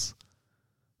midweeks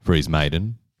for his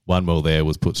maiden. One well there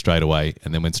was put straight away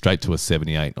and then went straight to a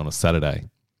 78 on a Saturday,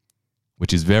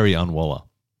 which is very un-Waller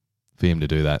for him to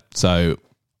do that. So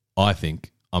I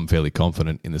think I'm fairly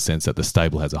confident in the sense that the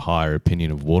stable has a higher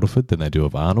opinion of Waterford than they do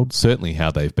of Arnold. Certainly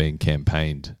how they've been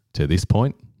campaigned to this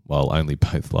point, while only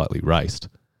both lightly raced.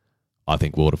 I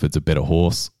think Waterford's a better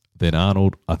horse than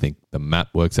Arnold. I think the map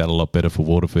works out a lot better for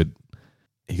Waterford.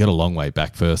 He got a long way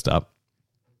back first up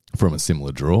from a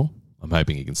similar draw. I'm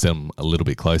hoping he can send him a little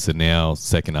bit closer now,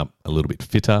 second up a little bit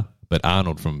fitter. But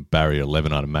Arnold from barrier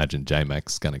 11, I'd imagine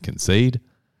J-Mac's going to concede.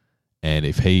 And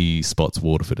if he spots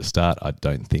Waterford to start, I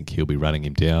don't think he'll be running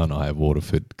him down. I have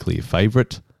Waterford clear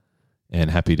favourite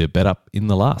and happy to bet up in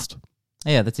the last.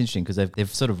 Yeah, that's interesting because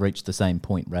they've sort of reached the same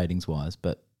point ratings-wise,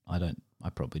 but I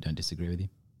probably don't disagree with you.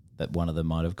 That one of them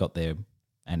might have got there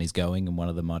and is going, and one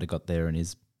of them might have got there and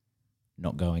is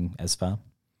not going as far.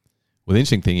 Well, the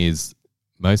interesting thing is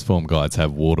most form guides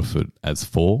have Waterford as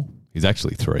 4. He's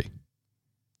actually 3.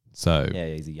 So yeah,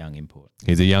 he's a young import.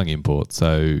 He's a young import,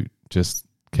 so just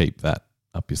keep that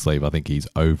up your sleeve. I think he's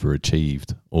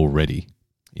overachieved already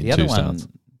in the other 2 one, starts.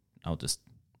 I'll just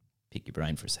pick your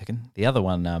brain for a second. The other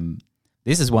one,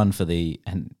 this is one for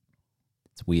and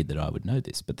it's weird that I would know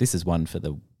this, but this is one for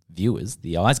the viewers,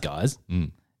 the Eyes guys,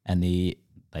 and they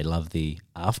love the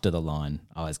after the line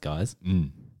Eyes guys.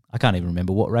 I can't even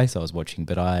remember what race I was watching,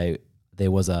 but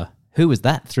there was who was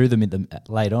that threw them in the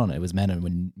late on? It was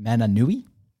Mananui.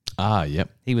 Ah, yep.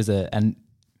 He was and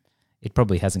it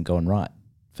probably hasn't gone right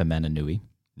for Mananui.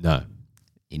 No.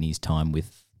 In his time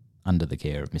under the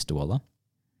care of Mr. Waller.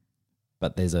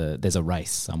 But there's a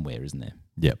race somewhere, isn't there?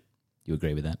 Yep. You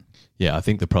agree with that? Yeah, I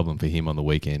think the problem for him on the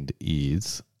weekend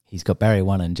is he's got Barry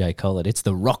One and Jay Collett. It's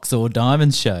the Rocks or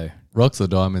Diamonds show. Rocks or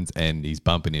Diamonds, and he's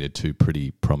bumping into 2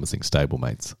 pretty promising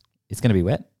stablemates. It's going to be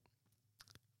wet.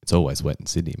 It's always wet in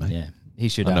Sydney, mate. Yeah, he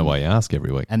should. I know why you ask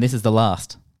every week. And this is the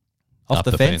last. Off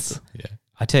the fence. Yeah.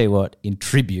 I tell you what, in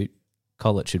tribute,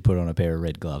 Collett should put on a pair of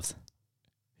red gloves.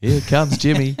 Here comes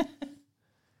Jimmy.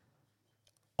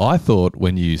 I thought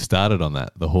when you started on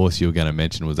that, the horse you were going to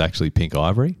mention was actually Pink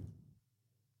Ivory.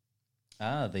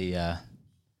 Ah, the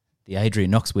Adrian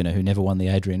Knox winner who never won the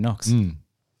Adrian Knox.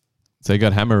 So you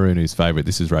got Hammaroon, who's favourite.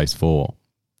 This is race 4.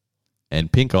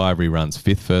 And Pink Ivory runs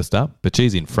 5th first up, but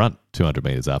she's in front 200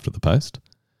 metres after the post.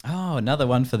 Oh, another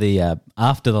one for the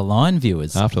after the line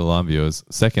viewers. After the line viewers,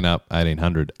 second up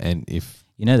 1800. And if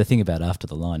you know the thing about after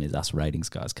the line is us ratings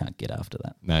guys can't get after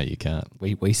that. No, you can't.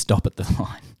 We stop at the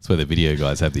line. That's where the video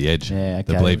guys have the edge. Yeah,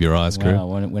 okay. The Believe Your Eyes crew.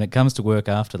 When it comes to work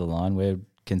after the line, we're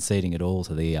conceding it all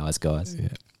to the Eyes guys. Yeah.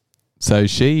 So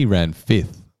she ran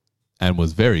 5th and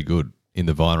was very good in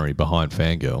the Vinery behind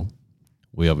Fangirl.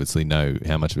 We obviously know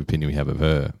how much of an opinion we have of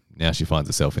her. Now she finds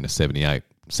herself in a 78,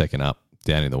 second up,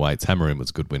 down in the weights. Hammaroon was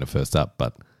a good winner first up,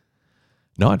 but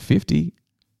 950,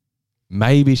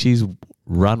 maybe she's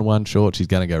run one short. She's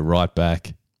going to go right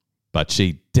back, but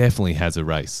she definitely has a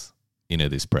race in her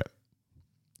this prep.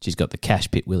 She's got the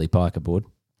Cash Pit Willie Pike aboard.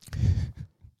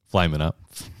 Flaming up.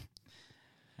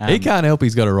 He can't help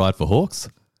he's got a ride for Hawks.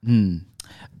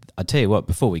 I tell you what,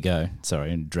 before we go,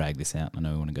 sorry, I'm going to drag this out. I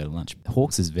know we want to go to lunch.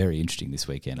 Hawks is very interesting this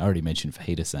weekend. I already mentioned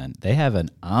Fajita-san. They have an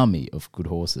army of good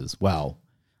horses. Well,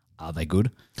 are they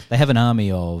good? They have an army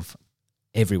of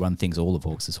everyone thinks all of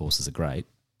Hawks' horses are great,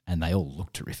 and they all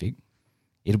look terrific.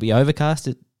 It'll be overcast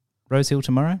at Rose Hill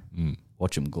tomorrow.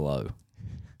 Watch them glow.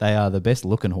 They are the best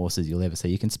looking horses you'll ever see.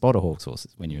 You can spot a Hawks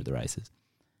horses when you're at the races.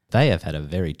 They have had a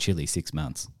very chilly 6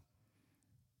 months.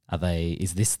 They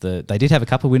did have a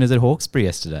couple of winners at Hawkesbury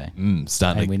yesterday.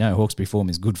 We know Hawkesbury form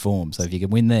is good form. So if you can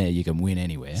win there, you can win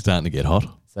anywhere. Starting to get hot.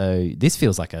 So this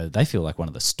feels like they feel like one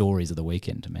of the stories of the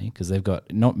weekend to me because they've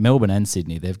got, not Melbourne and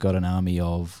Sydney, they've got an army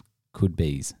of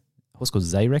could-be's. A horse called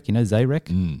Zayrek, you know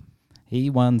Zayrek? He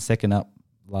won second up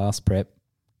last prep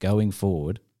going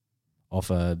forward off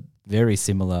a very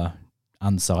similar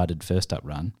unsighted first up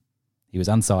run. He was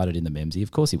unsighted in the Memsey.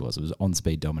 Of course he was. It was on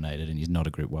speed dominated, and he's not a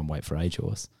Group 1 weight for age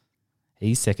horse.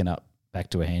 He's second up back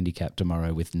to a handicap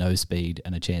tomorrow with no speed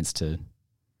and a chance to...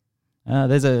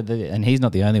 and he's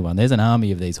not the only one. There's an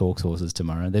army of these Hawks horses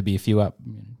tomorrow. There'll be a few up.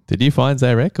 Did you find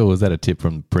Zarek, or was that a tip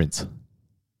from Prince?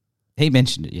 He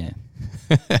mentioned it, yeah.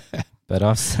 But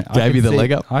Gave you the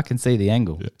leg up? I can see the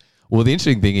angle. Yeah. Well, the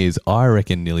interesting thing is I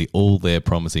reckon nearly all their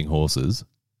promising horses,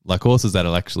 like horses that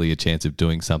are actually a chance of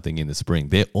doing something in the spring,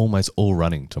 they're almost all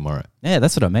running tomorrow. Yeah,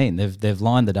 that's what I mean. They've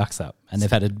lined the ducks up, and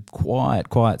they've had a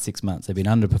quiet 6 months. They've been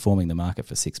underperforming the market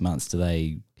for 6 months.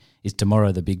 Is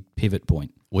tomorrow the big pivot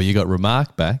point? Well, you got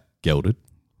Remark back, gelded.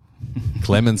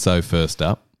 Clemenceau first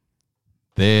up.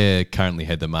 They're currently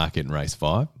head the market in race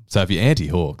 5. So if you're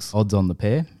anti-Hawks... Odds on the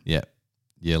pair? Yeah.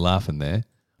 You're laughing there.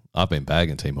 I've been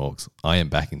bagging Team Hawks. I am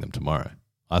backing them tomorrow.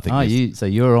 I think. So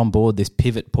you're on board this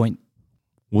pivot point?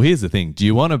 Well, here's the thing. Do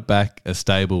you want to back a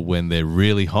stable when they're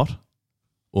really hot,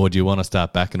 or do you want to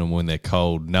start backing them when they're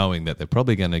cold, knowing that they're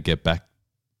probably going to get back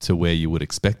to where you would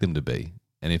expect them to be?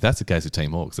 And if that's the case with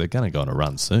Team Hawks, they're going to go on a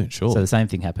run soon, sure. So the same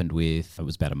thing happened with, it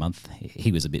was about a month.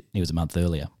 He was a month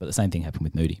earlier, but the same thing happened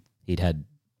with Moody. He'd had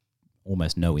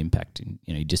almost no impact.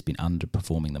 He'd just been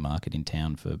underperforming the market in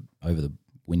town for over the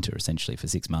winter, essentially for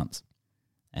 6 months.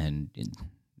 And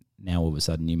now all of a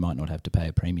sudden you might not have to pay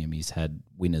a premium. He's had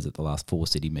winners at the last 4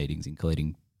 city meetings,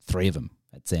 including 3 of them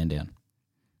at Sandown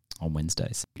on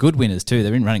Wednesdays. Good winners too.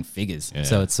 They're in running figures. Yeah.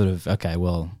 So it's sort of, okay,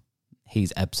 well,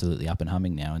 he's absolutely up and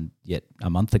humming now. And yet a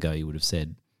month ago you would have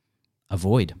said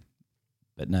avoid.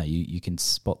 But no, you can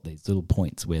spot these little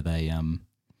points where they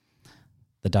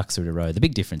the ducks are at a row. The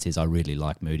big difference is I really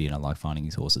like Moody and I like finding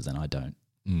his horses, and I don't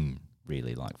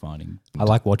really like finding. I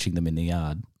like watching them in the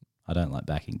yard. I don't like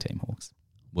backing Team Hawks.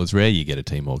 Well, it's rare you get a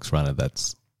Team Hawks runner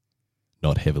that's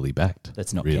not heavily backed.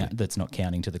 That's not that's not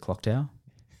counting to the clock tower.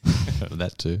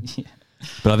 That too. Yeah.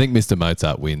 But I think Mr.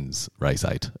 Mozart wins race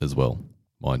 8 as well,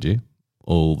 mind you.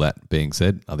 All that being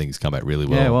said, I think he's come back really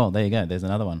well. Yeah, well, there you go. There's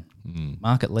another one.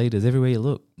 Market leaders everywhere you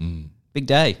look. Big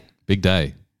day. Big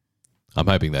day. I'm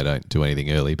hoping they don't do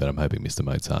anything early, but I'm hoping Mr.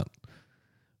 Mozart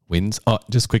wins. Oh,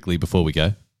 just quickly before we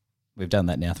go. We've done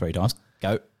that now 3 times.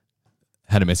 Go.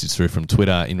 Had a message through from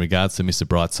Twitter in regards to Mr.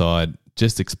 Brightside.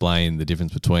 Just explain the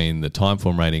difference between the time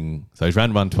form rating. So he's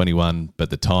ran 121, but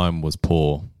the time was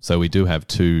poor. So we do have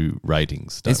 2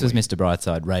 ratings. This was Mr.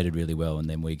 Brightside, rated really well, and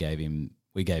then we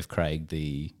gave Craig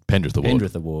the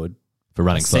Penrith Award for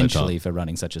running slow time. Essentially for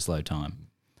running such a slow time,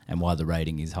 and why the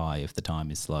rating is high if the time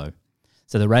is slow.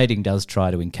 So the rating does try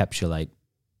to encapsulate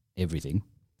everything.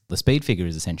 The speed figure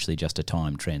is essentially just a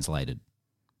time translated,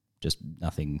 just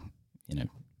nothing,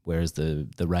 whereas the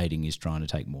rating is trying to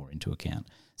take more into account.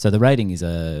 So the rating is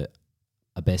a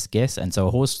best guess, and so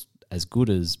a horse as good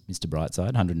as Mr. Brightside,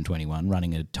 121,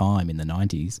 running a time in the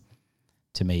 90s,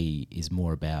 to me is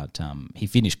more about he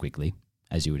finished quickly,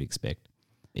 as you would expect.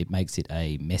 It makes it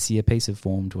a messier piece of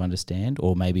form to understand,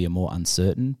 or maybe a more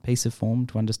uncertain piece of form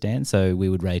to understand. So we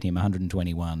would rate him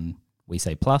 121, we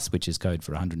say plus, which is code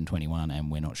for 121, and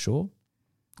we're not sure.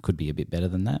 Could be a bit better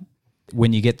than that.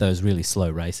 When you get those really slow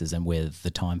races and where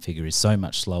the time figure is so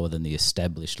much slower than the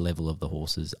established level of the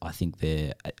horses, I think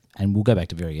they're, and we'll go back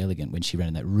to Very Elegant when she ran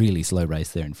in that really slow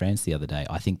race there in France the other day,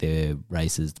 I think they're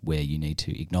races where you need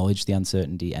to acknowledge the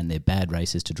uncertainty, and they're bad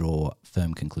races to draw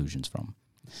firm conclusions from.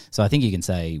 So I think you can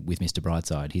say with Mr.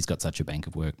 Brightside, he's got such a bank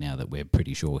of work now that we're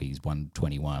pretty sure he's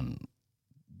 121,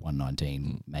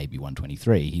 119, maybe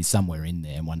 123. He's somewhere in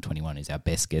there, and 121 is our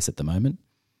best guess at the moment.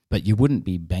 But you wouldn't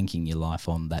be banking your life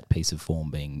on that piece of form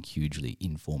being hugely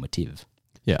informative.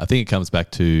 Yeah, I think it comes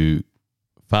back to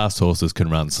fast horses can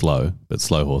run slow, but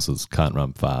slow horses can't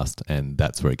run fast, and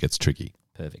that's where it gets tricky.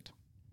 Perfect.